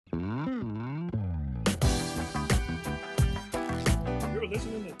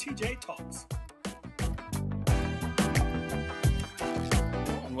TJ Talks.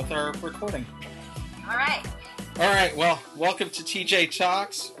 On with our recording. All right. All right. Well, welcome to TJ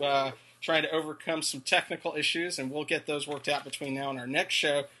Talks. Trying to overcome some technical issues, and we'll get those worked out between now and our next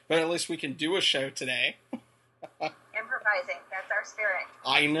show. But at least we can do a show today. Improvising. That's our spirit.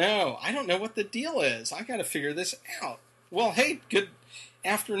 I know. I don't know what the deal is. I got to figure this out. Well, hey, good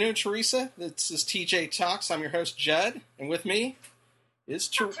afternoon, Teresa. This is TJ Talks. I'm your host, Judd, and with me is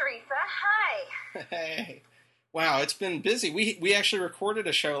Teresa. Hi. Hey. Wow, it's been busy. We actually recorded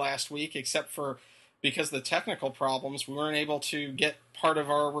a show last week, except for because of the technical problems, we weren't able to get part of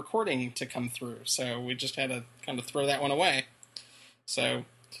our recording to come through. So we just had to kind of throw that one away. So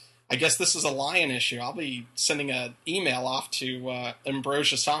I guess this is a Lion issue. I'll be sending an email off to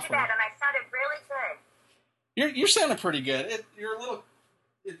Ambrosia Software. And I sounded really good. You're sounding pretty good. You're a little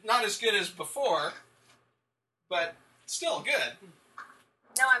not as good as before, but still good.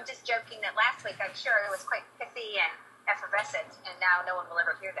 No, I'm just joking that last week I'm sure it was quite pithy and effervescent, and now no one will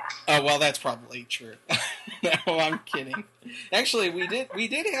ever hear that. Oh, well, that's probably true. No, I'm kidding. Actually, we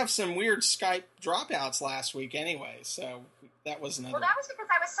did have some weird Skype dropouts last week anyway, so that was another... Well, that was because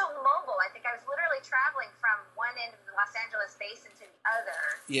I was so mobile. I think I was literally traveling from one end of the Los Angeles basin to the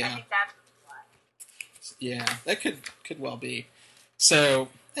other. Yeah. I think that's what. Yeah, that could well be. So,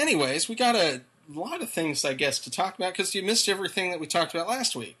 anyways, we got a lot of things, I guess, to talk about, because you missed everything that we talked about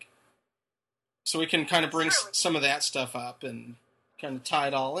last week. So we can kind of bring some of that stuff up and kind of tie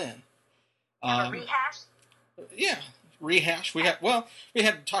it all in. A rehash? Yeah, rehash. We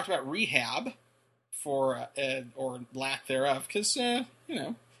had talked about rehab for or lack thereof, because Amy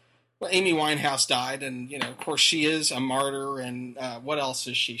Winehouse died, and of course she is a martyr. And what else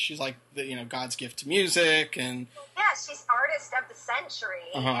is she? She's like God's gift to music, and yeah, she's artist of the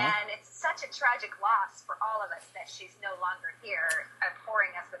century, and it's such a tragic loss for all of us that she's no longer here, pouring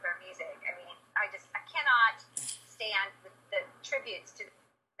us with her music. I mean, I cannot stand the tributes to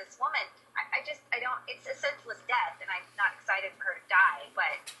this woman. I don't. It's a senseless death, and I'm not excited for her to die.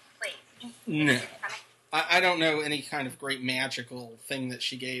 But please, no. I don't know any kind of great magical thing that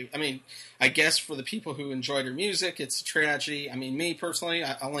she gave. I mean, I guess for the people who enjoyed her music, it's a tragedy. I mean, me personally,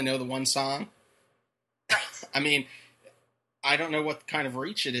 I only know the one song. Right. I mean, I don't know what kind of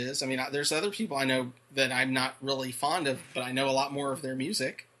reach it is. I mean, there's other people I know that I'm not really fond of, but I know a lot more of their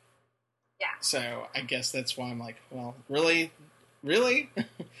music. Yeah. So I guess that's why I'm like, well, really? Really?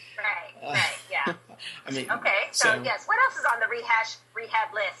 Right, yeah. I mean, okay, so yes, what else is on the rehab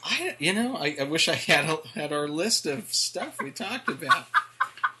list? I wish I had our list of stuff we talked about.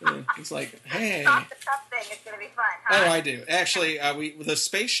 It's like, hey. Talk the tough thing. It's going to be fun, huh? Oh, I do. Actually, the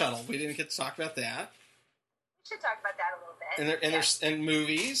space shuttle. We didn't get to talk about that. We should talk about that a little bit. And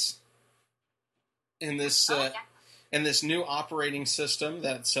movies. And this new operating system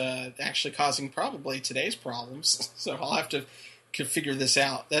that's actually causing probably today's problems. So I'll have to figure this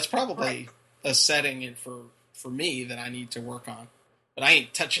out. That's probably a setting for me that I need to work on. But I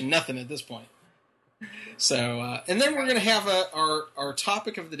ain't touching nothing at this point. So, and then we're going to have our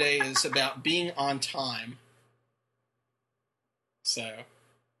topic of the day is about being on time. So,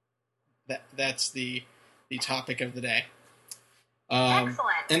 that's the topic of the day.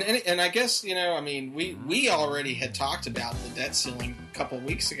 Excellent. And I guess, we already had talked about the debt ceiling a couple of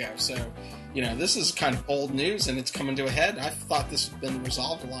weeks ago. So, this is kind of old news and it's coming to a head. I thought this had been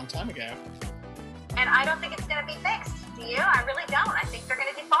resolved a long time ago. And I don't think it's going to be fixed. Do you? I really don't. I think they're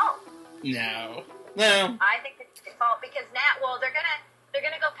going to default. No. I think it's default because now, they're going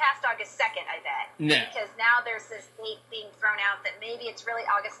to go past August 2nd, I bet. No. Because now there's this date being thrown out that maybe it's really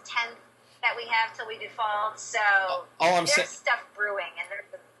August 10th that we have till we default. So there's stuff brewing, and there's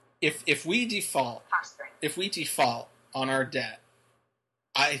if we default on our debt,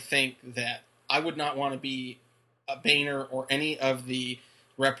 I think that I would not want to be a Boehner or any of the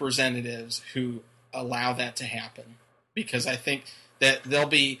representatives who allow that to happen, because I think that there'll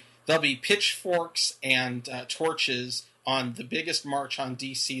be pitchforks and torches on the biggest march on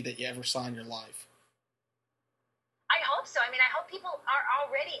DC that you ever saw in your life. I hope so. I mean, I hope people are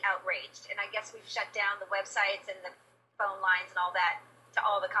already outraged, and I guess we've shut down the websites and the phone lines and all that to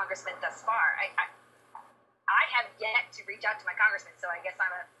all the congressmen thus far. I have yet to reach out to my congressman, so I guess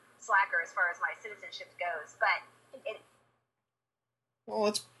I'm a slacker as far as my citizenship goes. But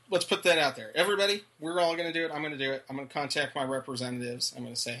well, let's put that out there. Everybody, we're all going to do it. I'm going to do it. I'm going to contact my representatives. I'm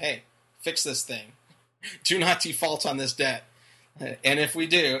going to say, hey, fix this thing. Do not default on this debt. And if we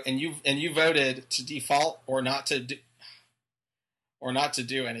do, and you voted to default or not to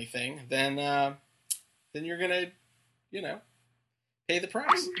do anything, then you're gonna, pay the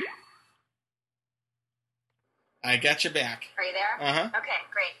price. I got you back. Are you there? Uh-huh. Okay,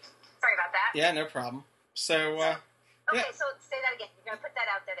 great. Sorry about that. Yeah, no problem. So, okay, so say that again. You're going to put that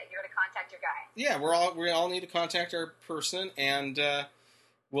out there that you're going to contact your guy. Yeah, we all need to contact our person, and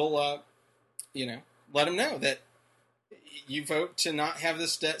we'll, let them know that you vote to not have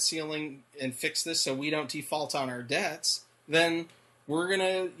this debt ceiling and fix this so we don't default on our debts, then we're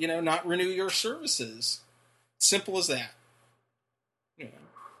going to, not renew your services. Simple as that.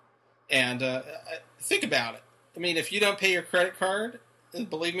 And think about it. I mean, if you don't pay your credit card,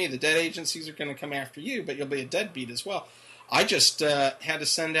 believe me, the debt agencies are going to come after you, but you'll be a deadbeat as well. I just had to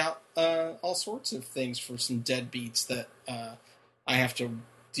send out all sorts of things for some deadbeats that I have to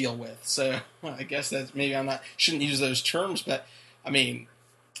deal with. So I guess that's maybe shouldn't use those terms, but I mean,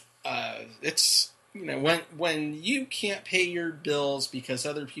 it's when you can't pay your bills because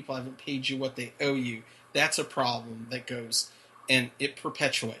other people haven't paid you what they owe you, that's a problem that goes and it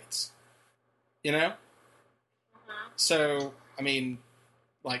perpetuates. So I mean,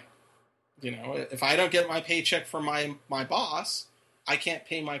 like, if I don't get my paycheck from my boss, I can't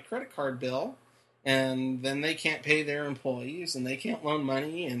pay my credit card bill, and then they can't pay their employees, and they can't loan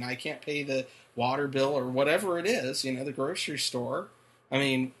money, and I can't pay the water bill or whatever it is, the grocery store. I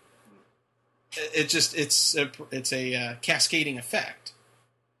mean, it's a cascading effect.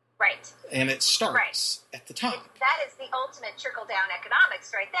 Right. And it starts at the top. That is the ultimate trickle-down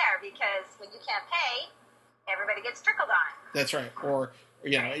economics right there, because when you can't pay, everybody gets trickled on. That's right. Or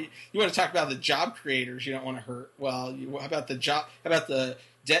you want to talk about the job creators you don't want to hurt. Well, how about the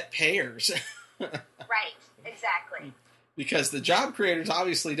debt payers? Right, exactly. Because the job creators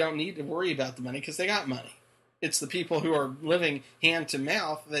obviously don't need to worry about the money because they got money. It's the people who are living hand to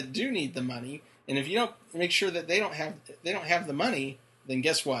mouth that do need the money. And if you don't make sure that they don't have the money, then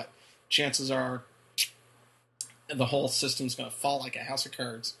guess what? Chances are the whole system's going to fall like a house of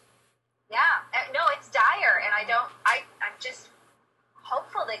cards. Yeah, no, it's dire, and I'm just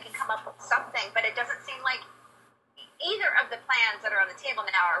hopeful they can come up with something, but it doesn't seem like either of the plans that are on the table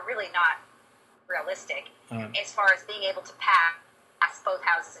now are really not realistic as far as being able to pass both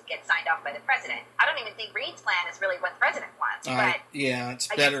houses and get signed off by the president. I don't even think Reid's plan is really what the president wants. It's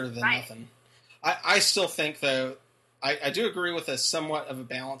better than nothing. I still think, though, I do agree with somewhat of a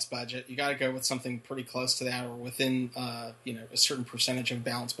balanced budget. You got to go with something pretty close to that, or within a certain percentage of a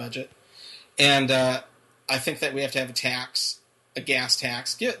balanced budget. And I think that we have to have a gas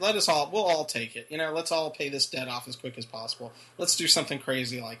tax. We'll all take it. Let's all pay this debt off as quick as possible. Let's do something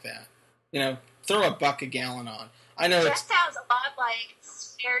crazy like that. Throw $1 a gallon on. I know that sounds a lot like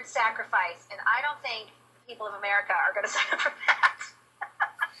shared sacrifice, and I don't think people of America are going to sign up for that.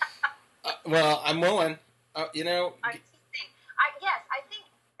 Well, I'm willing. Yes, I think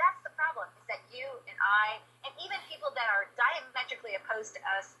that's the problem, is that you and I, and even people that are diametrically opposed to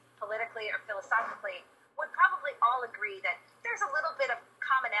us politically or philosophically, would probably all agree that there's a little bit of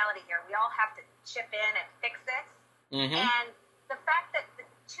commonality here. We all have to chip in and fix this. Mm-hmm. And the fact that the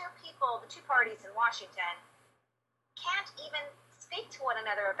two parties in Washington can't even speak to one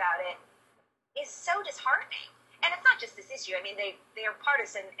another about it is so disheartening. And it's not just this issue. I mean, they are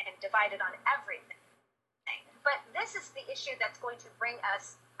partisan and divided on everything. But this is the issue that's going to bring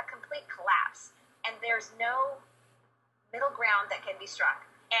us a complete collapse. And there's no middle ground that can be struck.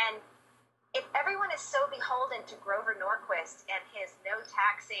 And if everyone is so beholden to Grover Norquist and his no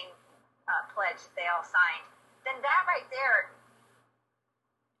taxing pledge that they all signed, then that right there,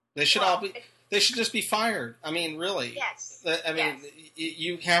 they should just be fired. I mean, really. Yes.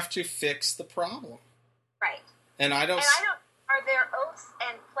 You have to fix the problem. Right. Are there oaths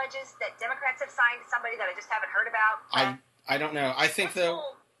and pledges that Democrats have signed to somebody that I just haven't heard about? I don't know. I think though.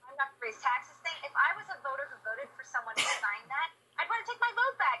 I'm not going to raise taxes thing. If I was a voter who voted for someone who signed that, I'd want to take my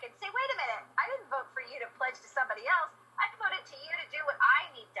vote back and say, wait a minute, I didn't vote for you to pledge to somebody else. I voted to you to do what I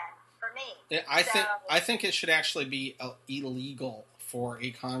need done for me. I think it should actually be illegal for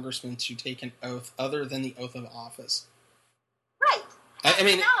a congressman to take an oath other than the oath of office. Right. I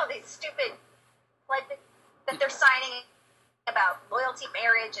mean, no, these stupid that they're signing about loyalty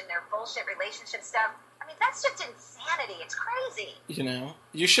marriage and their bullshit relationship stuff. I mean, that's just insanity. It's crazy.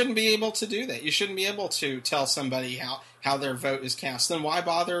 You shouldn't be able to do that. You shouldn't be able to tell somebody how their vote is cast. Then why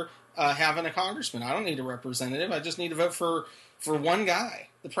bother having a congressman? I don't need a representative. I just need to vote for one guy,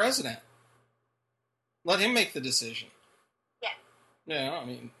 the president. Let him make the decision. Yeah. I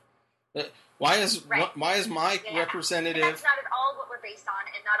mean, why is my representative? And that's not at all what we're based on,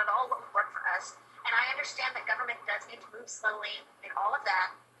 and not at all what would work for us. And I understand that government does need to move slowly and all of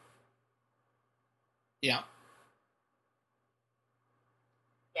that. Yeah.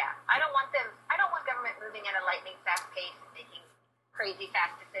 Yeah. I don't want government moving at a lightning fast pace and making crazy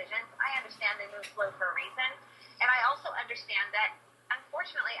fast decisions. I understand they move slow for a reason. And I also understand that,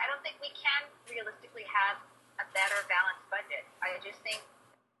 unfortunately, I don't think we can realistically have a better balanced budget. I just think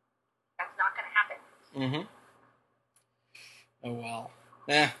that's not going to happen. Mm-hmm. Oh, well.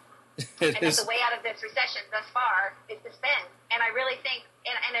 Yeah. And that the way out of this recession thus far is to spend. And I really think,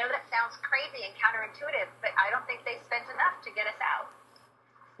 and I know that sounds crazy and counterintuitive, but I don't think they spent enough to get us out.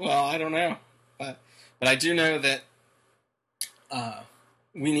 Well, I don't know. But I do know that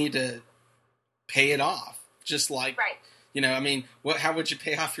we need to pay it off. Just like, right. I mean, how would you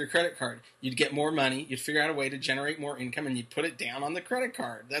pay off your credit card? You'd get more money, you'd figure out a way to generate more income, and you'd put it down on the credit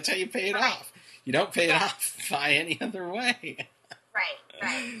card. That's how you pay it off. You don't pay it off by any other way. Right.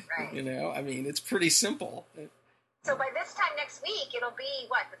 I mean, it's pretty simple. So by this time next week, it'll be,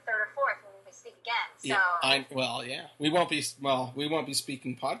 the 3rd or 4th when we speak again. So yeah. We won't be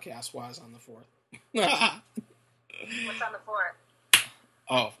speaking podcast-wise on the 4th. What's on the 4th?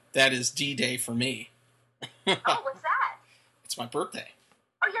 Oh, that is D-Day for me. Oh, what's that? It's my birthday.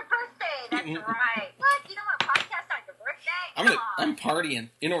 Oh, your birthday. That's right. What? You don't want a podcast on your birthday? I'm partying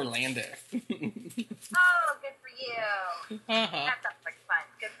in Orlando. Oh, good for you. That sounds like fun.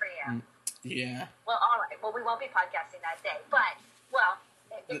 Good for you. Yeah. Well, all right. Well, we won't be podcasting that day. But,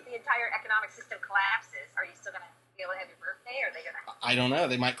 if the entire economic system collapses, are you still going to be able to have your birthday, or are they going to... I don't know.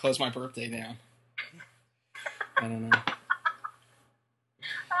 They might close my birthday down. I don't know.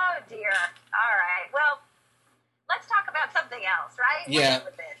 Oh, dear. All right. Well, let's talk about something else, right? Yeah.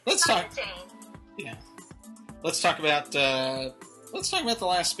 Let's talk. Yeah. Let's talk about the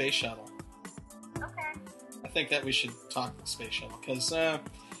last space shuttle. Okay. I think that we should talk the space shuttle because,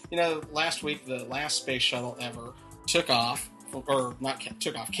 last week the last space shuttle ever took off, or not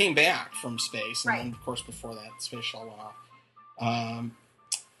took off, came back from space, and then of course before that the space shuttle went off.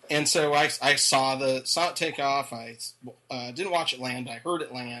 And so I saw it take off. I didn't watch it land. I heard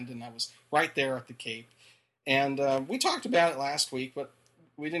it land, and I was right there at the Cape. And we talked about it last week, but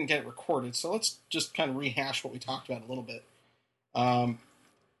we didn't get it recorded. So let's just kind of rehash what we talked about a little bit.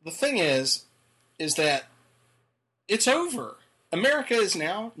 The thing is that it's over. America is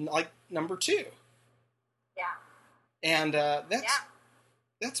now like number 2. Yeah. And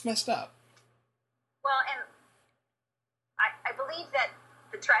that's messed up. Well, and I believe that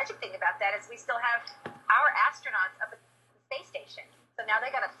the tragic thing about that is we still have our astronauts up at the space station. So now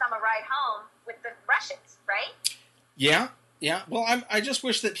they got a summer ride home with the Russians, right? Yeah. Well, I just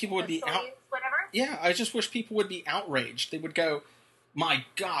wish that people would be whatever. Yeah, I just wish people would be outraged. They would go, "My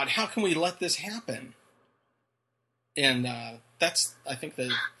God, how can we let this happen?" And that's, I think,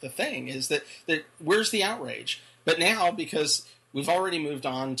 the thing is that where's the outrage? But now, because we've already moved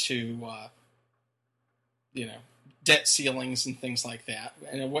on to debt ceilings and things like that,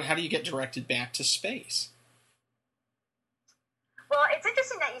 and how do you get directed back to space? Well, it's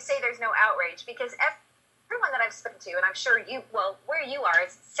interesting that you say there's no outrage, because everyone that I've spoken to, and I'm sure where you are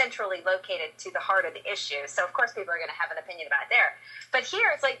is centrally located to the heart of the issue, so of course people are going to have an opinion about it there. But here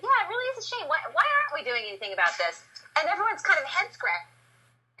it's like, yeah, it really is a shame. Why aren't we doing anything about this? And everyone's kind of head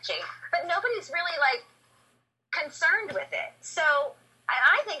scratching, but nobody's really concerned with it. So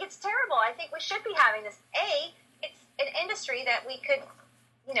I think it's terrible. I think we should be having this. It's an industry that we could,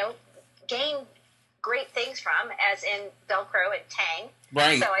 gain great things from, as in Velcro and Tang.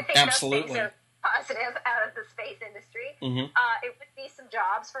 Right. So I think absolutely. those things are positive out of the space industry. Mm-hmm. It would be some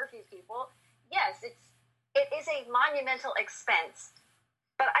jobs for a few people. Yes, it is a monumental expense,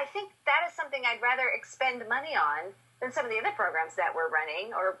 but I think that is something I'd rather expend money on than some of the other programs that we're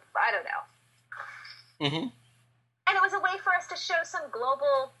running, or I don't know. Mm-hmm. And it was a way for us to show some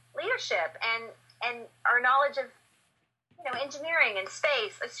global leadership and our knowledge of engineering and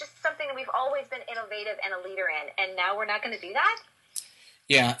space. It's just something that we've always been innovative and a leader in, and now we're not going to do that?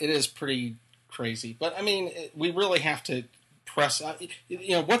 Yeah, it is pretty crazy. But, I mean, we really have to press...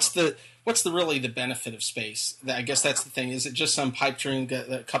 what's the really the benefit of space? I guess that's the thing. Is it just some pipe dream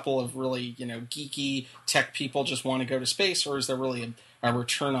that a couple of really, geeky tech people just want to go to space, or is there really a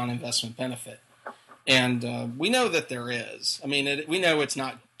return on investment benefit? And we know that there is. I mean, we know it's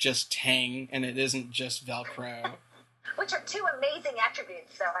not just Tang, and it isn't just Velcro. Which are 2 amazing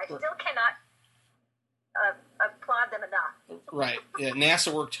attributes, so I still cannot applaud them enough. Right. Yeah,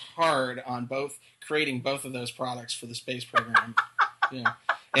 NASA worked hard on creating both of those products for the space program. Yeah.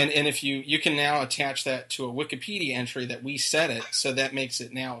 And if you can now attach that to a Wikipedia entry that we said it, so that makes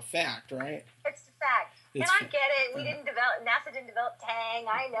it now a fact, right? It's a fact. And I get it. NASA didn't develop Tang.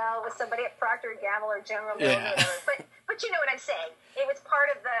 I know, with somebody at Procter & Gamble or General Mills or whatever. But you know what I'm saying. It was part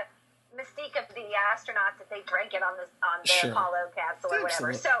of the mystique of the astronauts that they drank it on their Apollo capsule or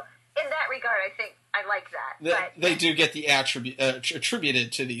whatever. Absolutely. So in that regard, I think I like that. They do get the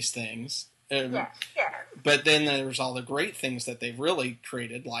attributed to these things. Yeah. But then there's all the great things that they've really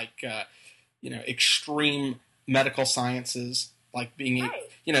created, like extreme medical sciences, like being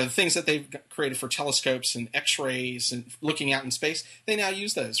the things that they've created for telescopes and X-rays and looking out in space. They now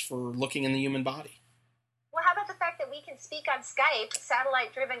use those for looking in the human body. Well, how about the fact that we can speak on Skype,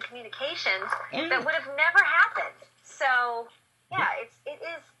 satellite-driven communications, that would have never happened? So, yeah,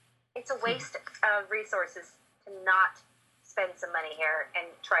 it's a waste of resources to not spend some money here and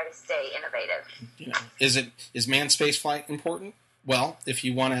try to stay innovative. Is manned spaceflight important? Well, if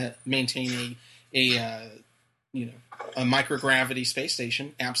you want to maintain a microgravity space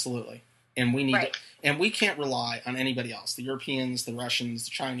station, absolutely. And we need and we can't rely on anybody else. The Europeans, the Russians,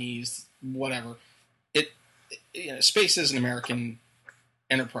 the Chinese, whatever. Space is an American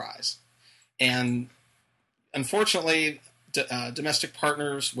enterprise, and unfortunately, domestic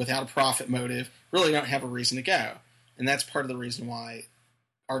partners without a profit motive really don't have a reason to go, and that's part of the reason why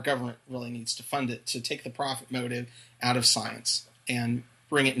our government really needs to fund it, to take the profit motive out of science and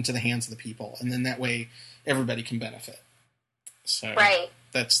bring it into the hands of the people, and then that way everybody can benefit. So I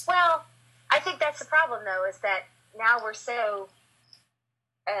think that's the problem, though, is that now we're so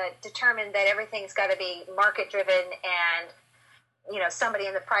determined that everything's got to be market-driven, and somebody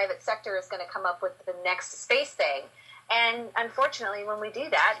in the private sector is going to come up with the next space thing. And unfortunately, when we do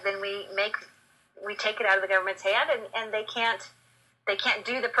that, then we take it out of the government's hand, and they can't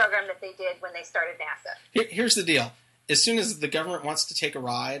do the program that they did when they started NASA. Here's the deal: as soon as the government wants to take a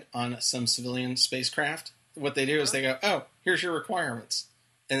ride on some civilian spacecraft, what they do is they go, "Oh, here's your requirements,"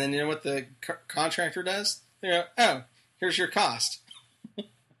 and then you know what the contractor does? They go, "Oh, here's your cost."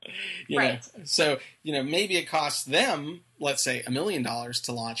 So maybe it costs them, let's say, $1 million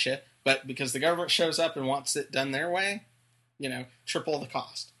to launch it, but because the government shows up and wants it done their way, triple the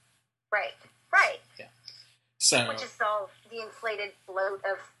cost. Right. Yeah. So, which is all the inflated bloat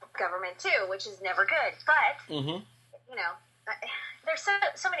of government too, which is never good. But there's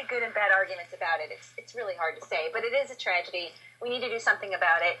so many good and bad arguments about it. It's really hard to say, but it is a tragedy. We need to do something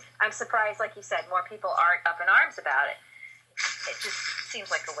about it. I'm surprised, like you said, more people aren't up in arms about it. It just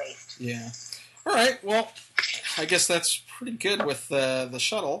seems like a waste. Yeah. All right. Well, I guess that's pretty good with the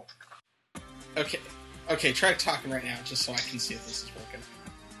shuttle. Okay. Try talking right now, just so I can see if this is working.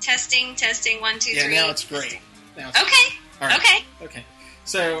 Testing. 1, 2, 3. Yeah, now it's great. Okay. All right. Okay.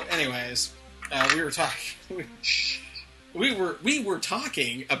 So, anyways, we were talking. We were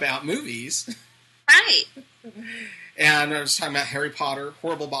talking about movies. Right. And I was talking about Harry Potter,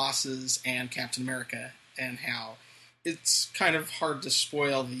 Horrible Bosses, and Captain America, and how it's kind of hard to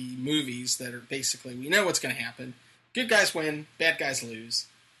spoil the movies that are basically, we know what's going to happen. Good guys win, bad guys lose.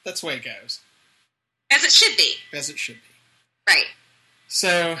 That's the way it goes. As it should be. Right.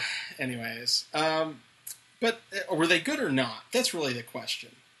 So, anyways, but were they good or not? That's really the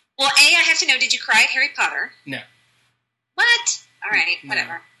question. Well, I have to know, did you cry at Harry Potter? No. What? All right,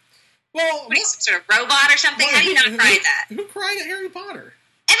 whatever. Well, what are you, some sort of robot or something? How do you not cry at that? Who cried at Harry Potter?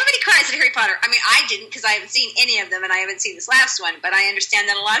 Everybody cries at Harry Potter. I mean, I didn't because I haven't seen any of them, and I haven't seen this last one, but I understand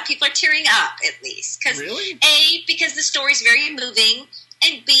that a lot of people are tearing up, at least. Really? A, because the story's very moving,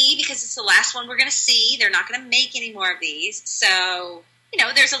 and B, because it's the last one we're going to see. They're not going to make any more of these. So,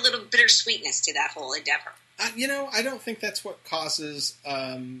 there's a little bittersweetness to that whole endeavor. I don't think that's what causes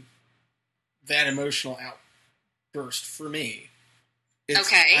that emotional outburst for me.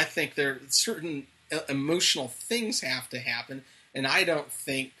 Okay. I think there are certain emotional things have to happen, and I don't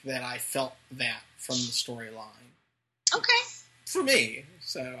think that I felt that from the storyline. Okay. For me.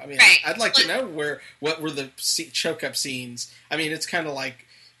 So, I mean, right. I'd like to know what were the choke-up scenes. I mean, it's kind of like,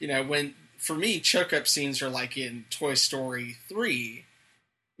 when, for me, choke-up scenes are like in Toy Story 3,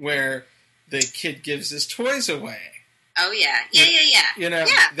 where the kid gives his toys away. Oh, yeah. Yeah.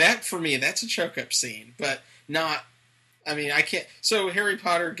 That, for me, that's a choke-up scene, but not... I mean, I can't... So Harry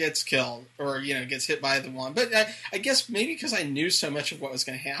Potter gets killed, or, gets hit by the wand. But I guess maybe because I knew so much of what was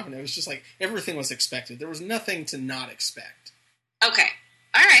going to happen, it was just like, everything was expected. There was nothing to not expect. Okay.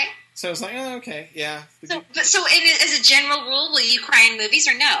 All right. So I was like, oh, okay, yeah. So as a general rule, will you cry in movies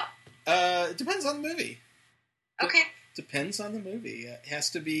or no? It depends on the movie. Okay. Depends on the movie. It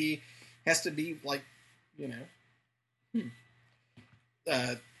has to be like,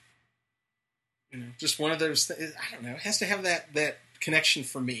 just one of those things. I don't know. It has to have that connection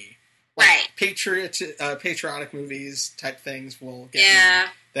for me. Like right. Patriotic movies type things will get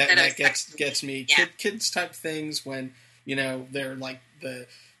me. That gets me. Yeah. Kids type things when, they're like the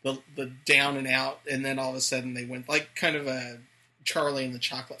down and out, and then all of a sudden they went like kind of a Charlie and the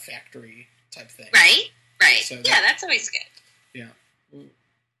Chocolate Factory type thing. Right. So that's always good. Yeah.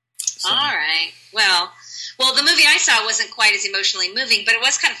 So. All right. Well, the movie I saw wasn't quite as emotionally moving, but it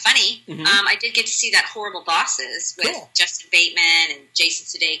was kind of funny. Mm-hmm. I did get to see that Horrible Bosses with Justin Bateman and Jason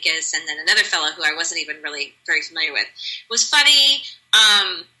Sudeikis, and then another fellow who I wasn't even really very familiar with. It was funny.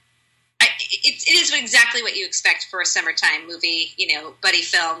 It is exactly what you expect for a summertime movie, buddy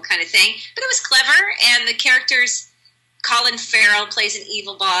film kind of thing. But it was clever, and the characters. Colin Farrell plays an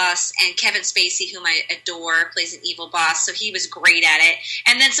evil boss, and Kevin Spacey, whom I adore, plays an evil boss, so he was great at it.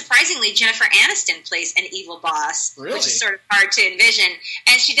 And then, surprisingly, Jennifer Aniston plays an evil boss, really? Which is sort of hard to envision,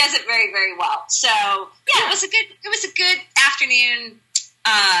 and she does it very, very well. So, yeah, it was a good afternoon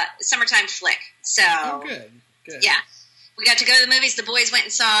summertime flick. So, good. Yeah, we got to go to the movies. The boys went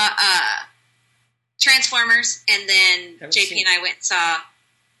and saw Transformers, and then JP and I went and saw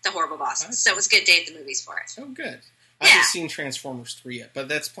The Horrible Bosses. Okay. So it was a good day at the movies for us. Oh, good. I haven't seen Transformers 3 yet, but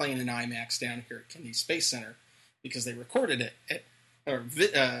that's playing in IMAX down here at Kennedy Space Center because they recorded it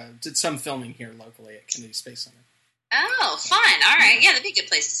did some filming here locally at Kennedy Space Center. Oh, fun. All right. Yeah, that'd be a good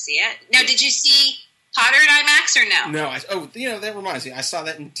place to see it. Now, did you see Potter at IMAX or no? No. That reminds me. I saw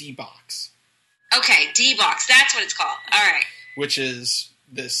that in D-Box. Okay, D-Box. That's what it's called. All right. Which is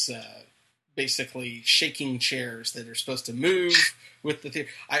this basically shaking chairs that are supposed to move with the theater.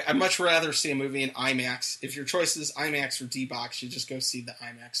 I'd much rather see a movie in IMAX. If your choice is IMAX or D-Box, you just go see the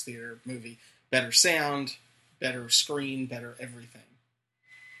IMAX theater movie. Better sound, better screen, better everything.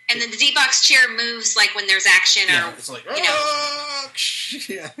 And then the D-Box chair moves like when there's action or, it's like,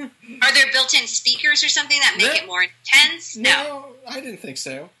 yeah. Are there built-in speakers or something that make it more intense? No, I didn't think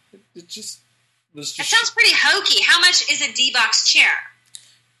so. It just was just... That sounds pretty hokey. How much is a D-Box chair?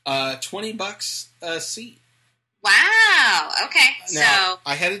 $20 a seat. Wow. Okay. Now,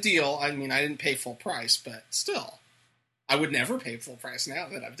 I had a deal. I mean, I didn't pay full price, but still, I would never pay full price now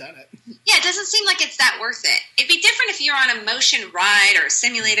that I've done it. Yeah, it doesn't seem like it's that worth it. It'd be different if you're on a motion ride or a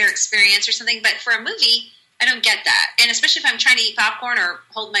simulator experience or something, but for a movie, I don't get that. And especially if I'm trying to eat popcorn or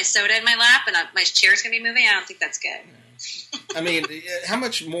hold my soda in my lap and my chair's going to be moving, I don't think that's good. Yeah. I mean, how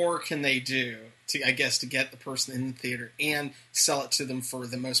much more can they do to get the person in the theater and sell it to them for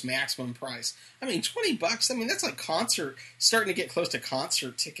the most maximum price? I mean, $20. I mean, that's like starting to get close to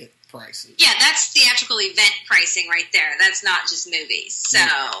concert ticket prices. Yeah, that's theatrical event pricing right there. That's not just movies. So,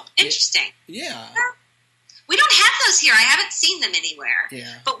 interesting. Yeah. We don't have those here. I haven't seen them anywhere.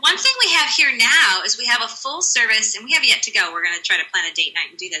 Yeah. But one thing we have here now is we have a full service, and we have yet to go. We're going to try to plan a date night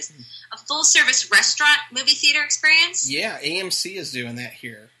and do this. A full service restaurant movie theater experience. Yeah, AMC is doing that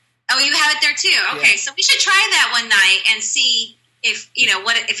here. Oh, you have it there too. Okay, so we should try that one night and see if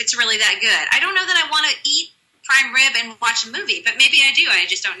if it's really that good. I don't know that I want to eat prime rib and watch a movie, but maybe I do. I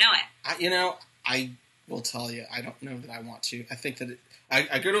just don't know it. I will tell you, I don't know that I want to. I think that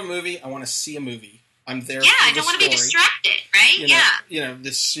I go to a movie. I want to see a movie. I'm there. Yeah, I don't want to be distracted. Right?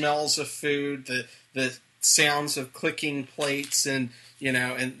 The smells of food, the sounds of clicking plates, and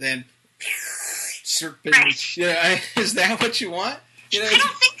and then is that what you want? I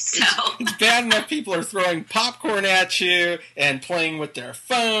don't think so. It's bad enough people are throwing popcorn at you and playing with their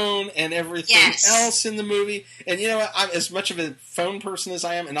phone and everything else in the movie. And you know what? I'm as much of a phone person as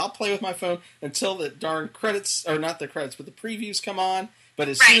I am, and I'll play with my phone until the darn credits, or not the credits, but the previews come on. But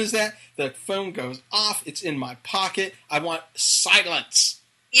as soon as the phone goes off, it's in my pocket. I want silence.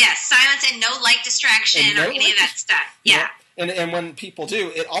 Yes, silence and no light distraction or any of that stuff. Yeah. And when people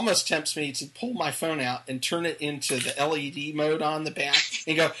do, it almost tempts me to pull my phone out and turn it into the LED mode on the back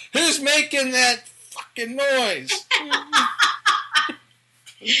and go, who's making that fucking noise?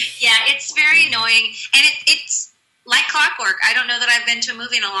 Yeah, it's very annoying. And it's like clockwork. I don't know that I've been to a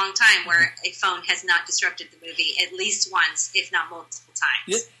movie in a long time where a phone has not disrupted the movie at least once, if not multiple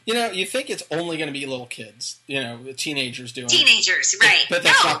times. You think it's only going to be little kids, teenagers doing it. Teenagers, right. But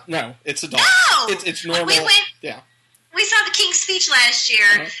that's not, no, it's adults. No! It's normal. We saw The King's Speech last year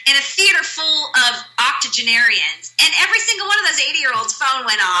in a theater full of octogenarians, and every single one of those 80-year-olds' phone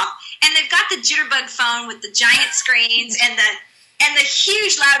went off, and they've got the jitterbug phone with the giant screens and the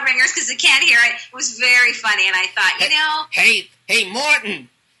huge loud ringers because they can't hear it. It was very funny, and I thought, Hey, Morton,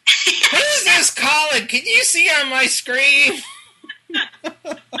 who's this calling? Can you see on my screen?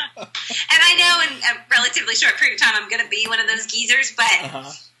 And I know in a relatively short period of time I'm going to be one of those geezers, but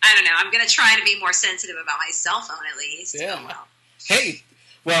I don't know. I'm going to try to be more sensitive about my cell phone at least. Yeah. Oh, well. Hey,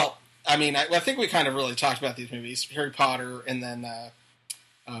 well, I mean, I think we kind of really talked about these movies. Harry Potter and then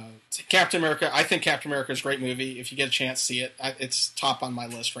Captain America. I think Captain America is a great movie. If you get a chance, see it. It's top on my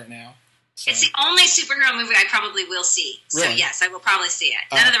list right now. So. It's the only superhero movie I probably will see. So, really? Yes, I will probably see it.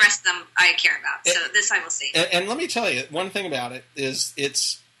 None of the rest of them I care about. So, this I will see. And let me tell you, one thing about it is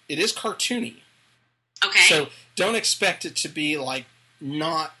it is cartoony. Okay. So, don't expect it to be, like,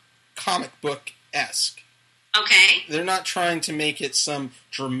 not comic book-esque. Okay. They're not trying to make it some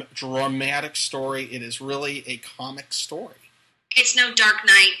dramatic story. It is really a comic story. It's no Dark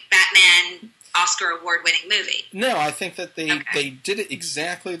Knight, Batman, Oscar award-winning movie. No, I think that they did it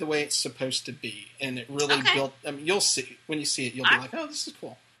exactly the way it's supposed to be, and it really built. I mean, you'll see when you see it, you'll be like, "Oh, this is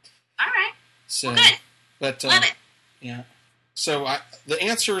cool." All right. So, good. But love it. Yeah. So the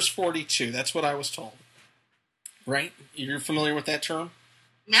answer is 42. That's what I was told. Right? You're familiar with that term?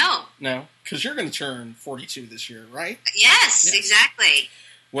 No. No, because you're going to turn 42 this year, right? Yes, exactly.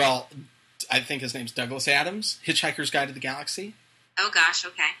 Well, I think his name's Douglas Adams, Hitchhiker's Guide to the Galaxy. Oh, gosh,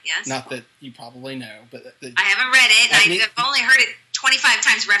 okay, yes. Not that you probably know, but... I haven't read it. I've only heard it 25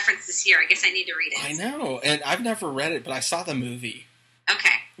 times referenced this year. I guess I need to read it. I know, and I've never read it, but I saw the movie.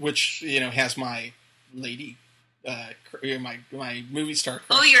 Okay. Which, has my lady... my movie star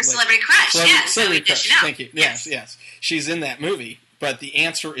crush. Oh, your celebrity crush, yes. Celebrity crush, thank you. Yes. Yes. She's in that movie, but the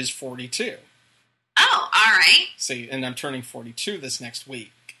answer is 42. Oh, all right. See, and I'm turning 42 this next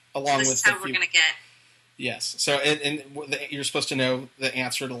week, along with. This is how we're going to get. Yes. So, and you're supposed to know the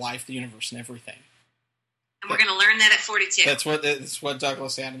answer to life, the universe, and everything. And we're going to learn that at 42. That's what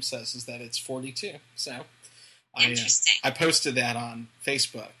Douglas Adams says, is that it's 42. So, interesting. I posted that on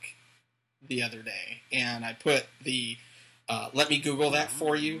Facebook the other day, and I put the "Let me Google that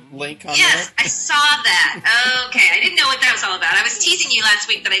for you" link on there. Yes, I saw that. Okay, I didn't know what that was all about. I was teasing you last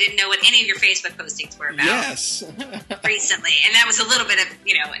week that I didn't know what any of your Facebook postings were about. Yes. Recently, and that was a little bit of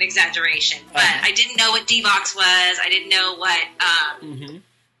an exaggeration, but I didn't know what Devox was. I didn't know what.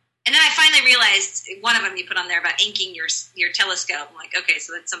 And then I finally realized one of them you put on there about inking your telescope. I'm like, okay,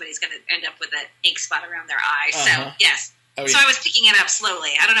 so then somebody's going to end up with an ink spot around their eye. So yes. Oh, so I was picking it up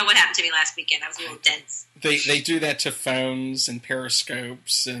slowly. I don't know what happened to me last weekend. I was a little dense. They do that to phones and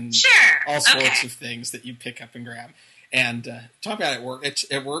periscopes and all sorts of things that you pick up and grab. And talk about it at work.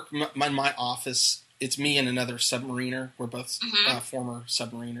 At work, my office, it's me and another submariner. We're both former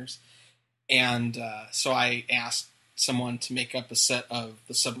submariners. And so I asked someone to make up a set of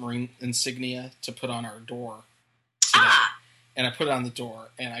the submarine insignia to put on our door today. And I put it on the door,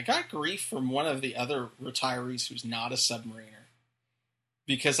 and I got grief from one of the other retirees who's not a submariner,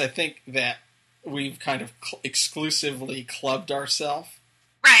 because I think that we've kind of exclusively clubbed ourselves.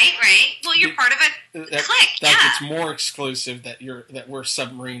 Right. Well, you're part of a clique. It's more exclusive that we're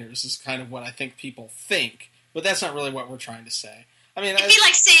submariners is kind of what I think people think, but that's not really what we're trying to say. I mean, it'd be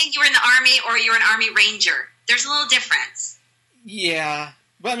like saying you were in the Army or you're an Army Ranger. There's a little difference. Yeah.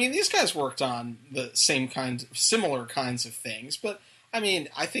 But, I mean, these guys worked on the similar kinds of things. But, I mean,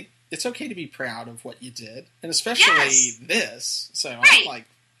 I think it's okay to be proud of what you did. And especially this. So I'm like,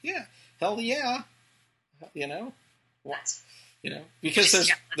 yeah, hell yeah. Because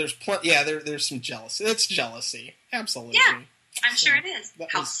there's some jealousy. It's jealousy. Absolutely. Yeah, I'm sure it is.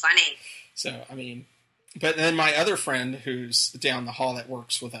 How funny. So, I mean, but then my other friend who's down the hall that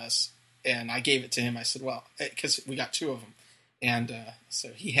works with us, and I gave it to him. I said, well, because we got two of them. And so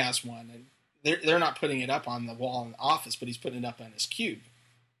he has one, and they're not putting it up on the wall in the office, but he's putting it up on his cube.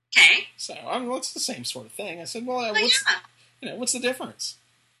 Okay. So it's the same sort of thing. I said, well, what's the difference?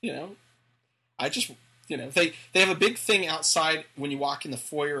 I just they have a big thing outside when you walk in the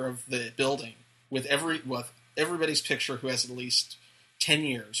foyer of the building with everybody's picture who has at least 10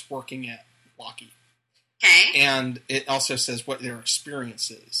 years working at Lockheed. Okay. And it also says what their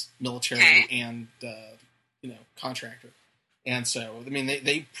experience is, military and contractor. And so, I mean,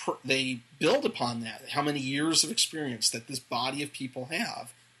 they build upon that, how many years of experience that this body of people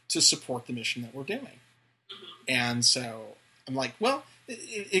have to support the mission that we're doing. Mm-hmm. And so, I'm like, well,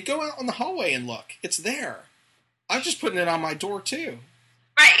 go out on the hallway and look. It's there. I'm just putting it on my door, too.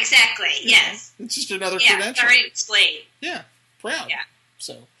 Right, exactly, yes. It's just another credential. It's already displayed. Yeah, proud. Yeah.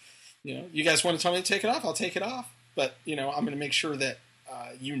 So, you guys want to tell me to take it off? I'll take it off. But, I'm going to make sure that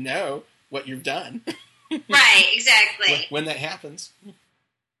you know what you've done. Right, exactly. When that happens.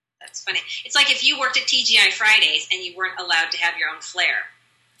 That's funny. It's like if you worked at TGI Fridays and you weren't allowed to have your own flare.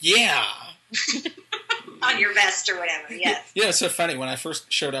 Yeah. On your vest or whatever, yes. Yeah, it's so funny. When I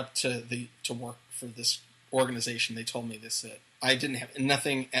first showed up to work for this organization, they told me this, that I didn't have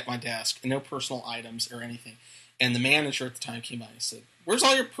nothing at my desk, no personal items or anything. And the manager at the time came by and said, "Where's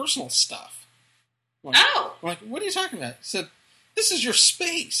all your personal stuff?" I'm like, what are you talking about? He said, "This is your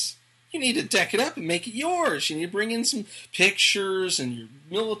space. You need to deck it up and make it yours. You need to bring in some pictures and your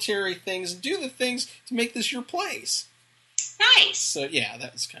military things and do the things to make this your place." Nice. So yeah,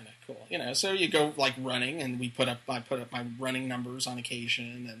 that was kind of cool. So you go like running, and I put up my running numbers on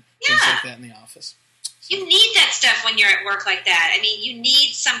occasion and things like that in the office. So. You need that stuff when you're at work like that. I mean, you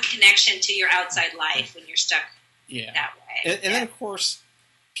need some connection to your outside life when you're stuck that way. And then of course,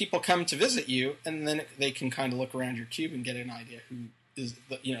 people come to visit you, and then they can kind of look around your cube and get an idea who is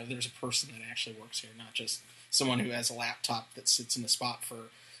there's a person that actually works here, not just someone who has a laptop that sits in a spot for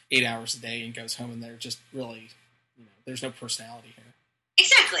 8 hours a day and goes home, and they're just really, there's no personality here.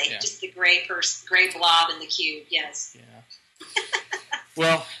 Exactly. Yeah. Just the gray blob in the cube. Yes. Yeah.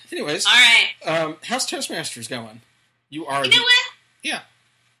 Well, anyways. All right. How's Toastmasters going? You know what? Yeah.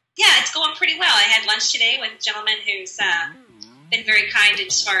 Yeah, it's going pretty well. I had lunch today with a gentleman who's been very kind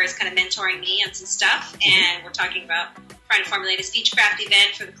as far as kind of mentoring me on some stuff, and we're talking about trying to formulate a Speechcraft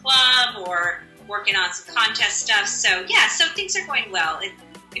event for the club or working on some contest stuff. So, yeah, so things are going well.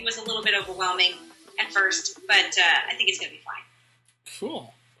 It was a little bit overwhelming at first, but I think it's going to be fine.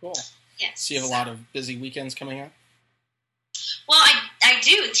 Cool. Yes. So you have a lot of busy weekends coming up? Well, I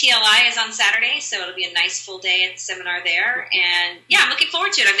do. TLI is on Saturday, so it'll be a nice full day at the seminar there. And, yeah, I'm looking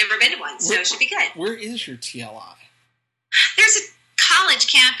forward to it. I've never been to one, so it should be good. Where is your TLI? There's a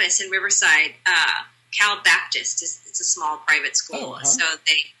college campus in Riverside. Cal Baptist. It's a small private school, so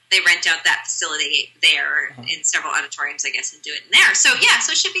they rent out that facility there in several auditoriums, I guess, and do it in there. So, yeah,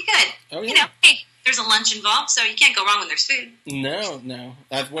 so it should be good. Oh, yeah. Hey, there's a lunch involved, so you can't go wrong when there's food. No.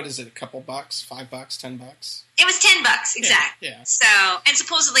 What is it, a couple bucks? $5, $10? It was $10, exactly. Yeah. So, and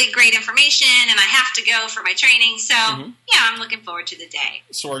supposedly great information, and I have to go for my training, so, yeah, I'm looking forward to the day.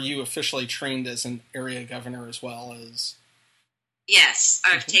 So are you officially trained as an area governor as well as... Yes,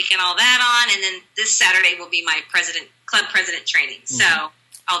 I've taken all that on, and then this Saturday will be my club president training. So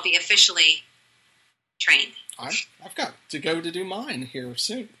I'll be officially trained. I've got to go to do mine here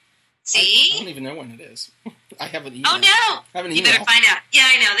soon. See? I don't even know when it is. I have an email. Oh, no. You better find out. Yeah,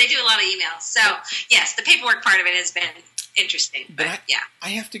 I know. They do a lot of emails. So, yes, the paperwork part of it has been interesting. But I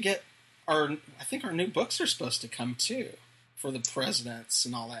have to get I think our new books are supposed to come, too, for the presidents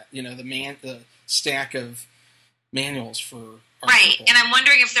and all that. The stack of manuals for our people. And I'm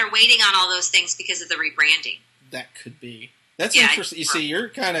wondering if they're waiting on all those things because of the rebranding. That could be. That's interesting. You see, you're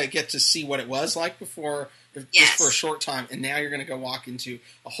kind of get to see what it was like before, just for a short time, and now you're going to go walk into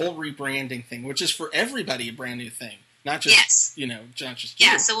a whole rebranding thing, which is for everybody a brand new thing, not just not just you.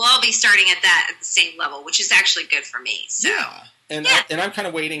 Yeah. So we'll all be starting at the same level, which is actually good for me. So and I'm kind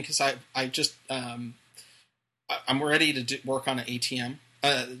of waiting because I just I'm ready to work on an ATM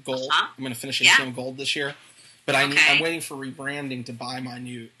Gold. I'm going to finish ATM Gold this year. But I'm waiting for rebranding to buy my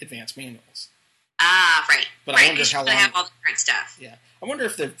new advanced manuals. Right. But I wonder how long. Have all the current stuff. Yeah, I wonder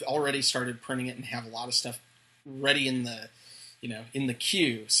if they've already started printing it and have a lot of stuff ready in the, in the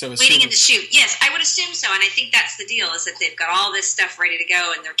queue. So waiting in the chute. Yes, I would assume so, and I think that's the deal: is that they've got all this stuff ready to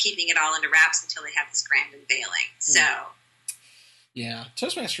go, and they're keeping it all under wraps until they have this grand unveiling. So. Yeah,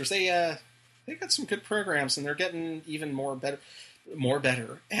 Toastmasters they got some good programs, and they're getting even more better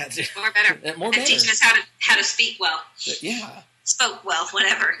at teaching us how to speak well. Yeah. Spoke well,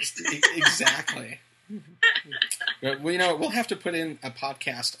 whatever. Exactly. Well, we'll have to put in a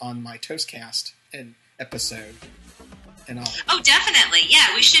podcast on my Toastcast episode, and I'll. Oh, definitely.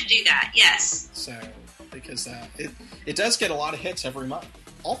 Yeah, we should do that. Yes. So, because it does get a lot of hits every month,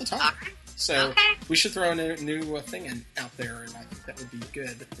 all the time. Okay. So we should throw a new thing out there, and I think that would be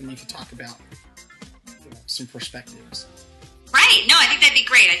good. And you could talk about some perspectives. Right. No, I think that'd be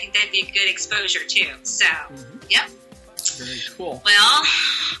great. I think that'd be a good exposure, too. So, yep. Very cool. Well,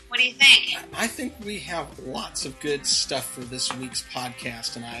 what do you think? I think we have lots of good stuff for this week's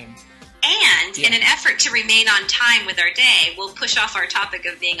podcast, and in an effort to remain on time with our day, we'll push off our topic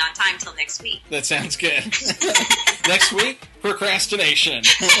of being on time till next week. That sounds good. Next week, procrastination.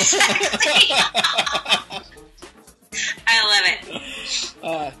 I love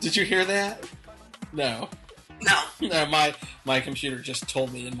it. Did you hear that? No. No, my computer just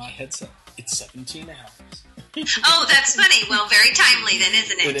told me in my headset, it's 17 hours. Oh, that's funny. Well, very timely then,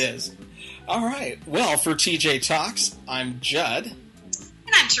 isn't it? It is. All right. Well, for TJ Talks, I'm Judd.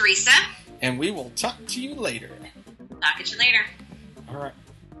 And I'm Teresa. And we will talk to you later. Talk at you later. All right.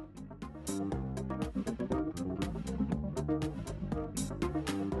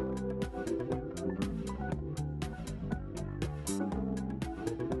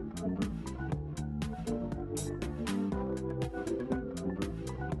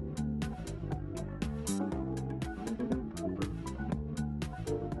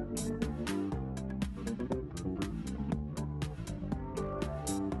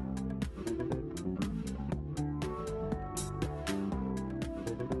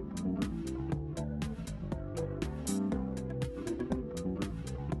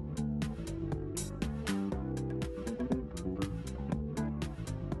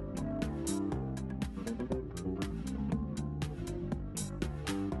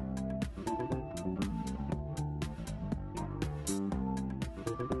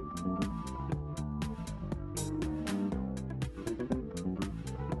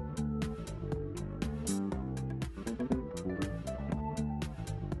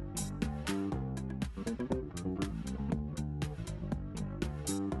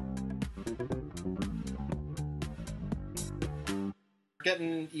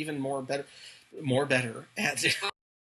 getting even more better at